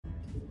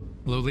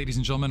Hello ladies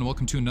and gentlemen,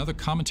 welcome to another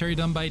commentary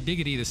done by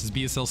Diggity. This is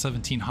BSL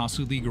 17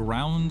 Hasuleague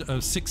round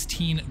of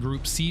 16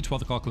 Group C,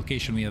 12 o'clock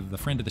location. We have the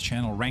friend of the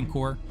channel,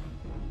 Rancor,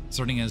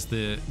 starting as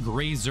the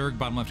gray Zerg,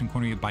 bottom left hand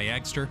corner with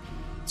Bayaster,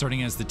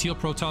 starting as the teal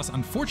Protoss.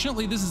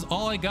 Unfortunately, this is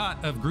all I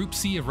got of Group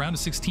C of round of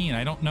 16.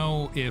 I don't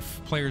know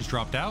if players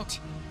dropped out,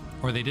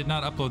 or they did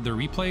not upload their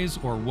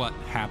replays, or what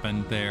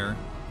happened there.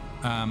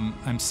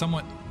 I'm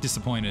somewhat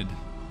disappointed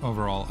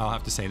overall, I'll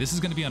have to say. This is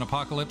going to be on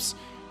Apocalypse.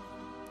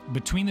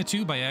 Between the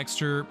two,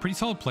 Bayaster, pretty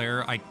solid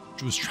player. I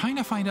was trying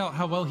to find out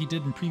how well he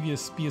did in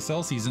previous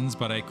BSL seasons,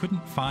 but I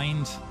couldn't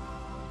find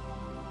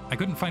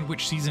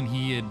which season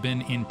he had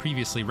been in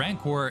previously.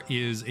 Rancor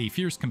is a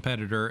fierce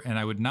competitor, and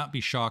I would not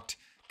be shocked,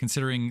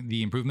 considering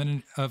the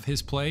improvement of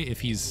his play, if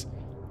he's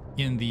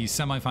in the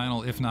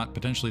semifinal, if not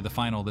potentially the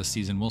final this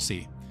season. We'll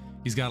see.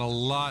 He's got a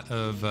lot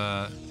of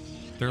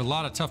there are a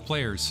lot of tough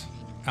players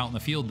out in the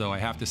field, though, I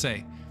have to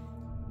say.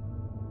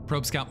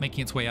 Probe Scout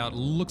making its way out.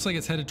 Looks like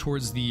it's headed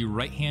towards the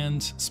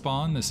right-hand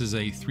spawn. This is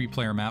a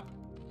 3-player map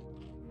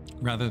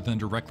rather than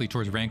directly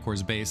towards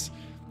Rancor's base.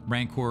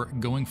 Rancor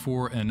going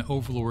for an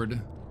Overlord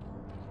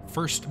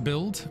first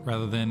build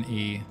rather than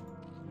a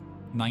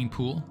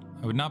 9-pool.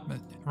 I would not...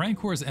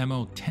 Rancor's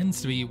MO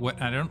tends to be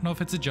what... I don't know if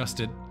it's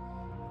adjusted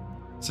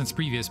since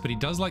previous, but he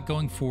does like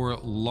going for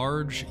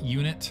large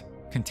unit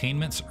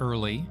containments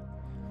early,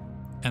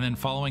 and then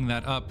following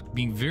that up,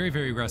 being very,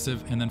 very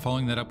aggressive, and then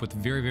following that up with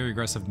very, very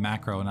aggressive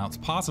macro. Now, it's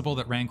possible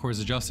that Rancor has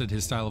adjusted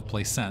his style of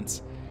play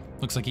since.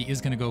 Looks like he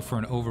is going to go for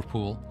an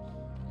overpool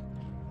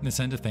in this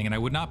end of thing, and I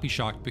would not be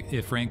shocked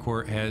if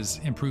Rancor has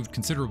improved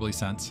considerably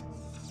since,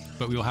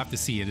 but we will have to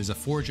see. It is a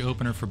Forge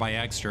opener for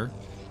Bayaster,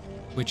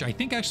 which I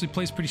think actually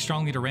plays pretty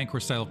strongly to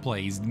Rancor's style of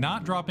play. He's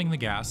not dropping the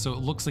gas, so it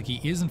looks like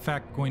he is in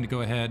fact going to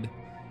go ahead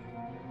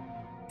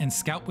and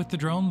scout with the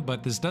drone,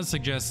 but this does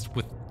suggest,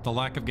 with the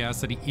lack of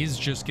gas, that he is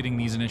just getting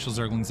these initial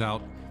Zerglings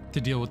out to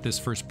deal with this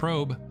first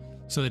probe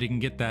so that he can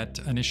get that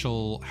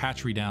initial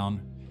hatchery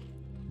down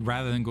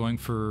rather than going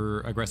for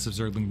aggressive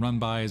Zergling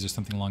run-bys or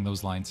something along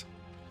those lines.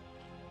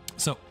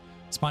 So,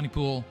 spawning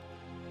pool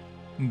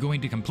going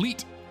to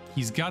complete.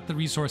 He's got the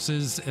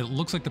resources. It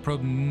looks like the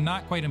probe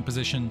not quite in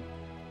position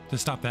to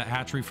stop that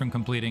hatchery from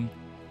completing.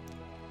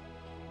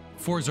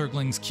 4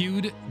 Zerglings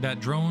queued.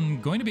 That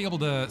drone going to be able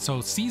to,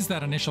 so sees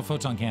that initial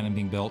photon cannon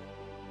being built.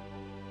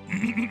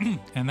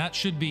 And that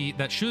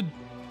should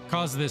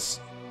cause this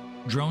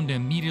drone to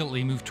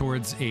immediately move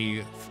towards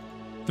a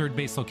third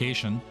base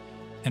location.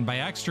 And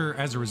Bayaster,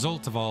 as a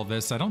result of all of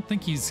this, I don't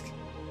think he's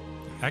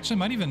actually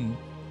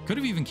could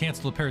have even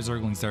canceled a pair of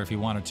Zerglings there if he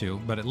wanted to,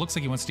 but it looks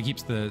like he wants to keep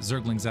the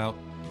Zerglings out.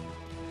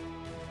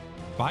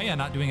 Baya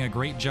not doing a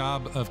great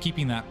job of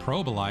keeping that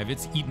probe alive.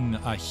 It's eaten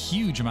a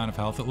huge amount of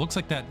health. It looks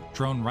like that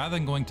drone, rather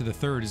than going to the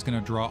third, is going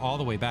to draw all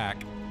the way back.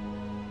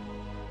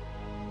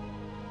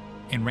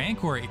 And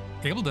Rancor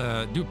able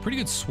to do a pretty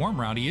good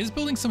swarm round. He is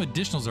building some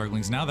additional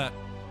Zerglings now that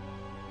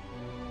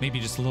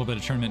maybe just a little bit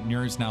of tournament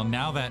nerves now.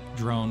 Now that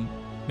drone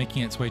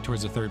making its way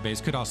towards the third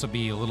base could also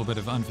be a little bit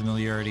of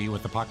unfamiliarity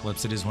with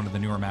Apocalypse. It is one of the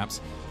newer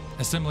maps.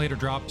 Assimilator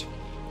dropped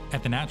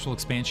at the natural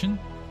expansion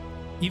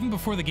even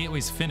before the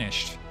gateway's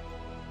finished.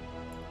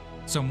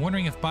 So I'm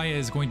wondering if Baya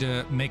is going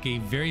to make a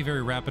very,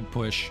 very rapid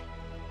push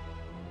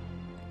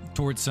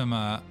towards some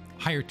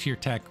higher tier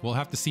tech. We'll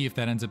have to see if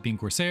that ends up being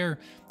Corsair,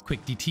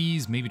 quick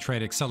DTs, maybe try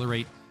to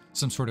accelerate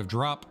some sort of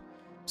drop,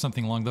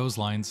 something along those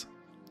lines.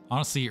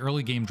 Honestly,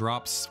 early game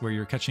drops where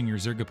you're catching your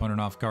Zerg opponent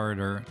off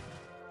guard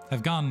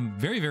have gone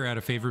very, very out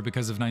of favor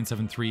because of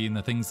 973 and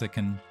the things that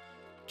can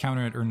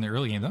counter it in the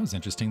early game. That was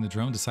interesting. The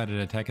drone decided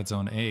to attack its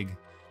own egg.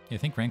 I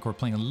think Rancor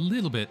playing a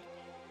little bit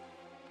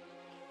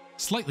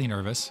slightly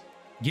nervous.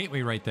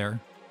 Gateway right there,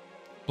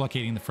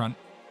 blockading the front.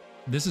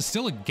 This is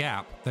still a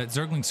gap that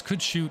Zerglings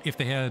could shoot if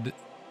they had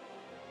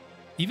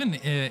even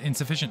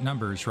insufficient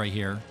numbers right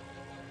here.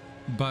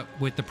 But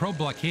with the probe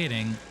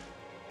blockading,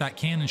 that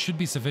cannon should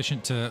be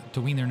sufficient to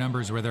wean their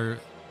numbers where there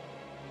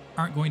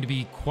aren't going to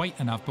be quite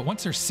enough. But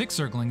once there's 6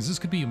 Zerglings, this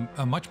could be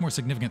a much more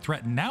significant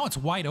threat. Now it's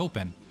wide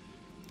open.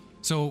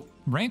 So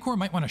Rancor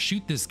might want to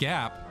shoot this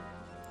gap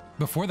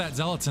before that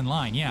Zealot's in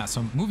line. Yeah,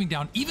 so moving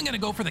down, even going to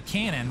go for the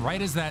cannon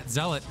right as that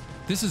Zealot.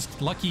 This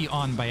is lucky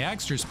on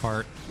Bayaster's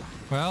part.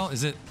 Well,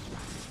 is it?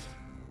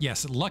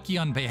 Yes, lucky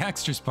on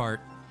Bayaster's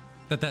part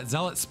that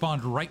Zealot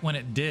spawned right when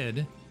it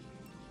did.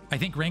 I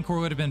think Rancor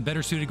would have been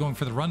better suited going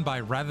for the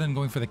run-by rather than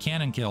going for the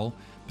cannon kill,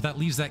 but that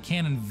leaves that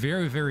cannon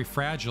very, very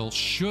fragile.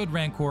 Should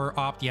Rancor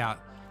opt, yeah,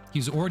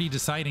 he's already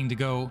deciding to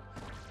go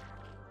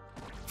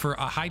for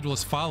a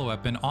Hydralist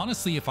follow-up, and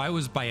honestly, if I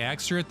was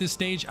Bayaster at this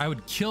stage, I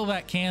would kill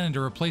that cannon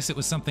to replace it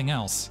with something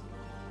else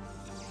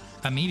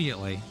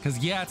immediately. Because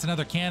yeah, it's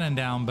another cannon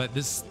down, but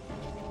this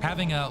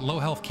having a low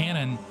health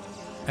cannon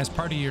as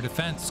part of your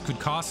defense could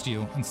cost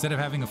you instead of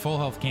having a full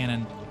health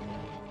cannon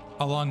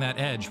along that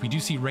edge. We do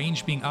see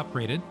range being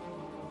upgraded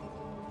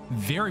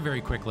very,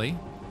 very quickly,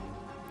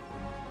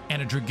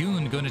 and a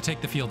Dragoon going to take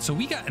the field. So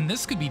we got, and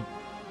this could be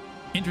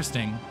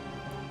interesting.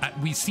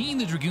 We've seen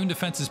the Dragoon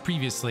defenses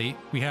previously.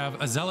 We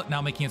have a Zealot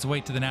now making its way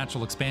to the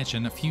natural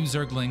expansion. A few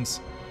Zerglings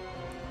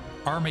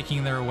are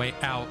making their way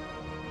out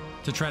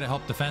to try to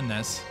help defend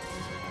this.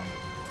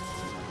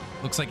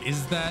 Looks like,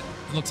 it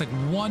looks like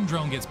one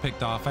drone gets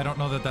picked off. I don't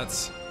know that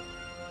that's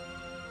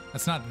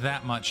not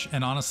that much,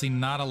 and honestly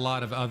not a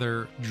lot of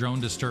other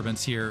drone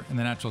disturbance here in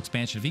the natural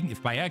expansion.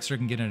 If Bayaster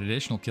can get an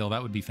additional kill,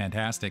 that would be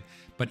fantastic.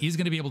 But he's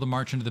going to be able to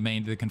march into the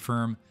main to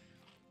confirm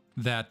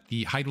that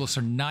the Hydralisks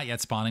are not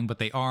yet spawning, but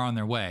they are on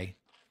their way.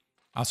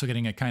 Also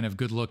getting a kind of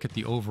good look at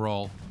the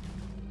overall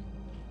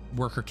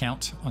worker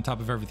count on top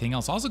of everything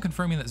else. Also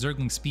confirming that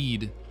Zergling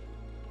speed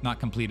not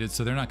completed,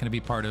 so they're not going to be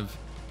part of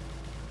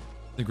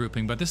the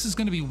grouping. But this is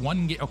going to be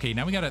one gate. Okay,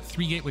 now we got a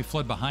 3 gateway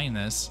flood behind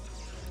this.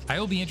 I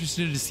will be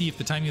interested to see if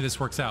the timing of this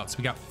works out. So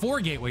we got 4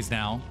 gateways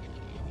now.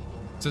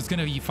 So it's going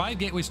to be 5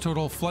 gateways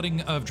total,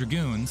 flooding of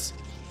Dragoons.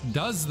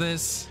 Does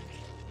this...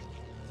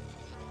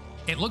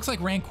 It looks like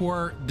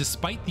Rancor,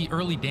 despite the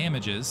early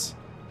damages,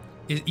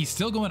 he's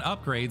still going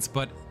upgrades,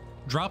 but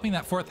dropping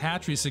that 4th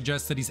hatchery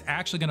suggests that he's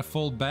actually going to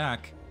fold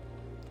back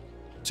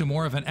to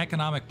more of an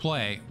economic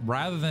play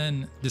rather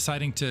than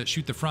deciding to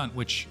shoot the front,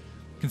 which,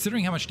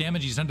 considering how much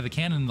damage he's done to the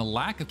cannon and the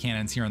lack of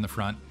cannons here on the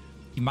front,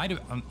 he might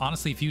have,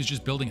 honestly, if he was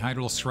just building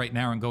Hydralisks right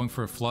now and going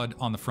for a flood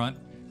on the front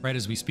right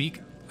as we speak,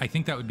 I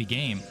think that would be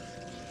game.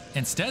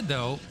 Instead,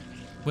 though,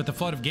 with the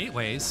flood of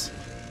gateways,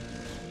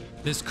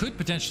 this could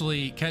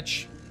potentially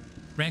catch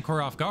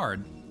Rancor off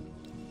guard.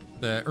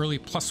 The early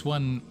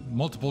 +1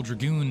 multiple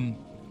Dragoon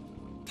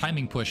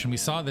timing push, and we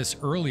saw this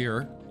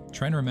earlier.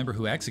 Trying to remember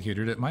who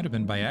executed it. It might have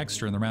been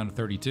Bayaster in the round of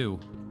 32.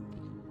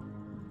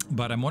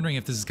 But I'm wondering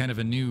if this is kind of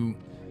a new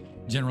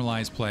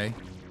generalized play.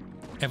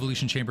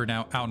 Evolution Chamber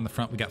now out in the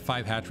front. We got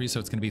 5 hatcheries, so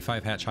it's going to be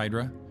 5 hatch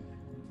Hydra.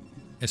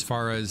 As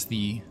far as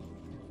the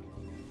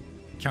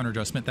counter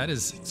adjustment, that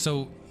is...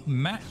 So,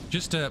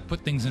 just to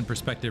put things in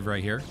perspective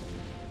right here,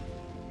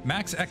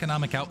 max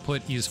economic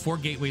output is 4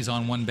 gateways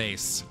on 1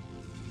 base.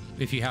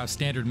 If you have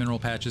standard mineral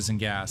patches and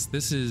gas.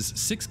 This is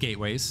 6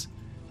 gateways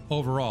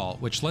overall,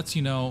 which lets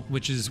you know,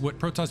 which is what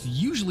Protoss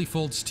usually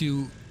folds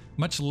to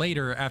much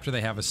later after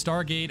they have a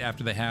Stargate,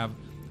 after they have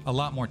a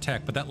lot more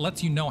tech, but that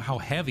lets you know how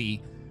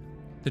heavy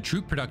the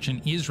troop production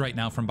is right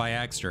now from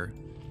Bayaster.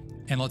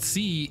 And let's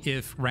see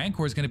if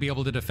Rancor is going to be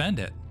able to defend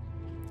it.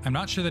 I'm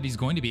not sure that he's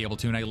going to be able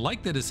to, and I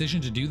like the decision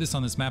to do this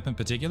on this map in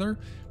particular,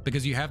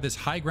 because you have this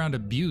high ground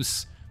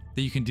abuse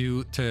that you can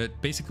do to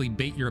basically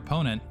bait your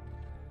opponent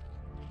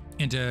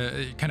and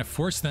to kind of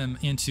force them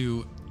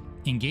into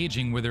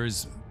engaging where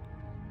there's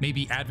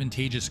maybe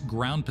advantageous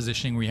ground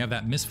positioning where you have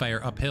that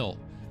misfire uphill.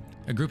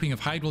 A grouping of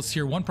Hydralisks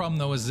here. One problem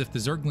though is if the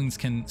Zerglings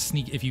can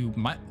sneak, if you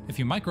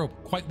micro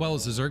quite well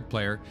as a Zerg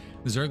player,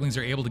 the Zerglings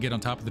are able to get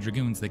on top of the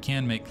Dragoons. They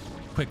can make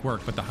quick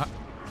work, but the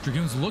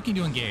Dragoons looking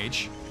to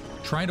engage,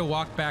 trying to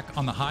walk back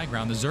on the high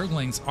ground. The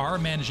Zerglings are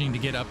managing to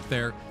get up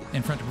there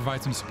in front to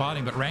provide some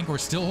spotting, but Rancor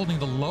is still holding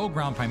the low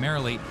ground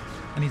primarily,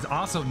 and he's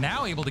also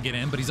now able to get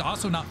in, but he's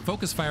also not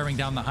focus firing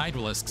down the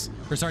Hydralisks,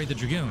 or sorry, the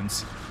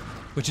Dragoons,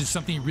 which is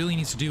something he really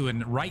needs to do.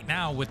 And right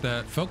now, with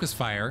the focus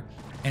fire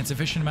and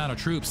sufficient amount of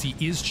troops, he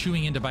is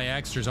chewing into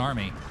Bayaster's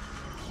army.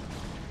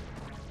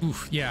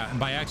 Oof, yeah, and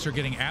Bayaster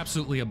getting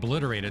absolutely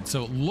obliterated.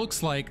 So it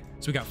looks like,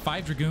 so we got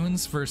 5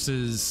 Dragoons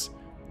versus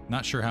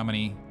not sure how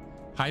many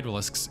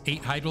Hydralisks.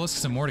 8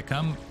 Hydralisks and more to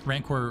come.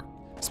 Rancor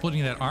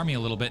splitting that army a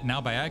little bit.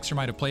 Now Bayaster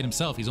might have played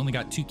himself. He's only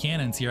got 2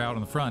 cannons here out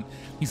in the front.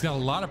 He's got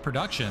a lot of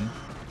production,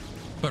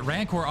 but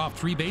Rancor off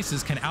 3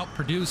 bases can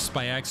outproduce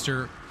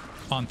Bayaster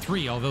on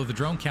 3, although the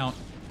drone count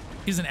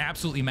isn't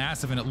absolutely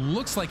massive, and it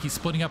looks like he's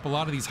splitting up a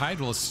lot of these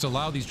Hydralisks to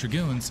allow these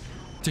Dragoons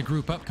to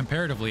group up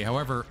comparatively.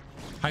 However,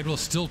 Hydralisks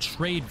still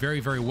trade very,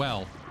 very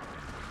well.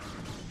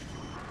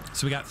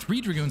 So we got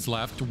 3 Dragoons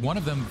left, one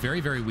of them very,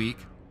 very weak.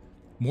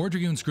 More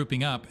Dragoons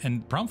grouping up,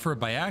 and problem for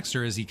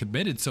Bayaster is he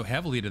committed so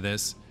heavily to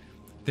this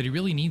that he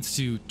really needs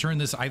to turn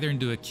this either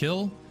into a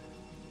kill,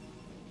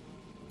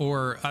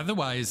 or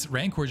otherwise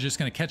Rancor is just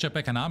going to catch up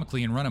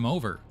economically and run him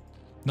over.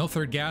 No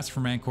 3rd gas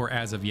from Rancor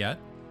as of yet,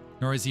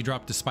 nor has he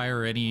dropped Aspire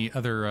or any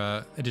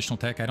other additional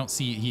tech. I don't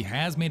see. He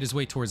has made his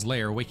way towards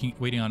Lair,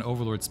 waiting on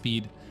Overlord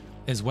speed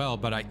as well,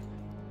 but I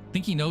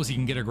think he knows he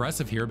can get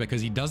aggressive here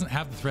because he doesn't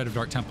have the threat of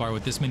Dark Templar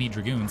with this many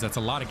Dragoons. That's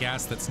a lot of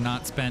gas that's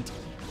not spent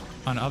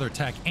on other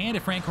tech, and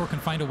if Rancor can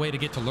find a way to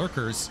get to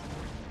Lurkers,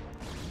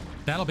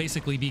 that'll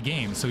basically be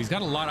game. So he's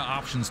got a lot of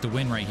options to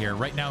win right here.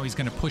 Right now he's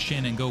going to push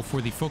in and go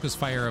for the focus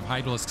fire of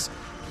Hydralisks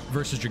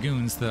versus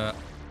Dragoons. The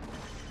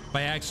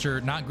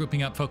Bayaster not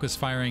grouping up, focus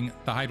firing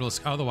the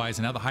Hydralisk otherwise,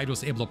 and now the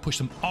Hydralisk able to push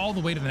them all the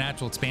way to the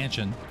natural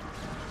expansion.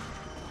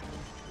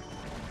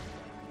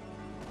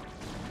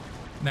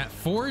 And that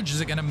Forge,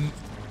 is it gonna...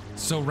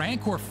 So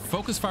Rancor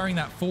focus firing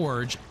that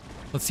Forge.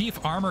 Let's see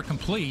if armor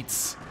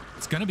completes.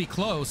 It's gonna be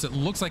close. It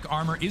looks like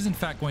armor is in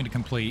fact going to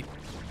complete,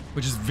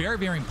 which is very,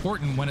 very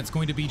important when it's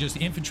going to be just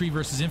infantry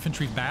versus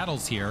infantry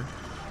battles here.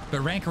 But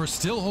Rancor is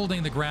still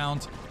holding the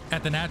ground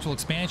at the natural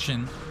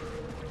expansion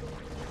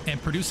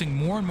and producing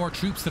more and more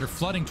troops that are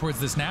flooding towards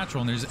this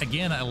natural. And there's,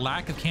 again, a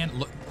lack of cannon.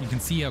 Look, you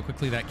can see how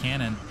quickly that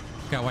cannon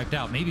got wiped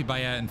out. Maybe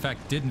Baya,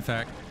 did, in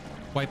fact,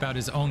 wipe out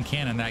his own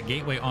cannon. That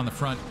gateway on the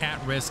front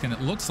at risk. And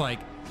it looks like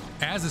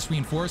as this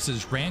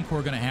reinforces, Rancor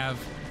are going to have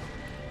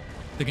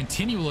the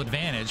continual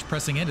advantage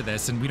pressing into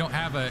this, and we don't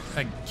have a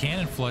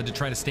cannon flood to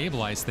try to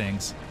stabilize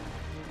things.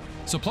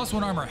 So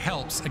 +1 armor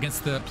helps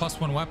against the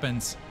 +1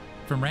 weapons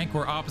from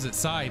Rancor opposite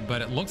side,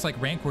 but it looks like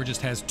Rancor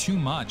just has too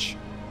much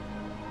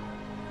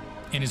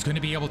and is going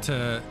to be able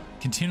to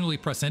continually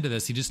press into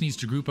this. He just needs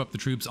to group up the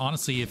troops.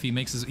 Honestly, if he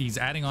makes his, he's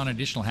adding on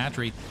additional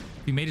hatchery.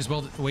 If he made his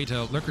way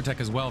to Lurker Tech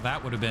as well,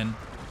 that would have been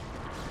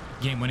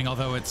game winning,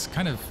 although it's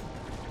kind of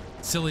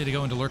silly to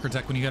go into Lurker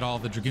Tech when you get all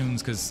the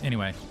Dragoons, because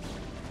anyway.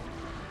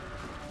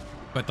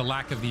 But the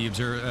lack of the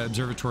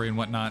observatory and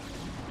whatnot.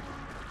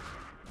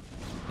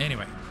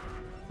 Anyway,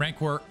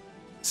 Rancor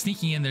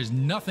sneaking in. There's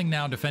nothing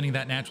now defending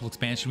that natural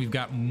expansion. We've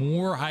got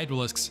more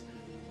Hydralisks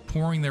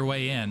pouring their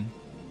way in.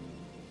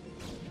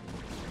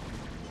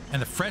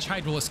 And the fresh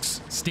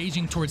Hydralisks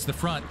staging towards the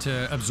front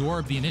to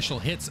absorb the initial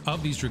hits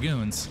of these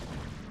Dragoons.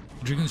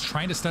 The Dragoons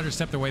trying to stutter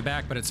step their way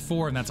back, but it's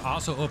 4, and that's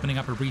also opening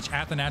up a breach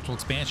at the natural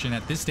expansion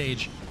at this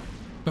stage.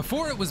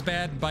 Before it was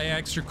bad,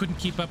 Bayaster couldn't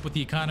keep up with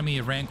the economy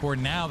of Rancor.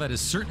 Now that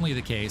is certainly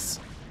the case.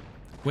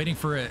 Waiting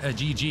for a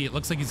GG. It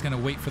looks like he's going to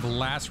wait for the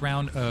last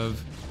round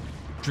of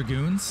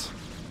Dragoons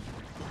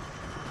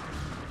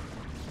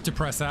to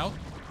press out.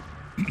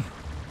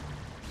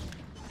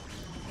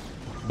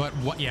 But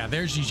what? Yeah,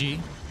 there's GG.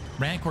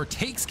 Rancor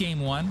takes game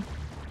 1.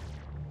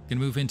 Gonna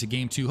move into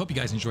game 2. Hope you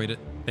guys enjoyed it.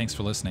 Thanks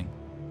for listening.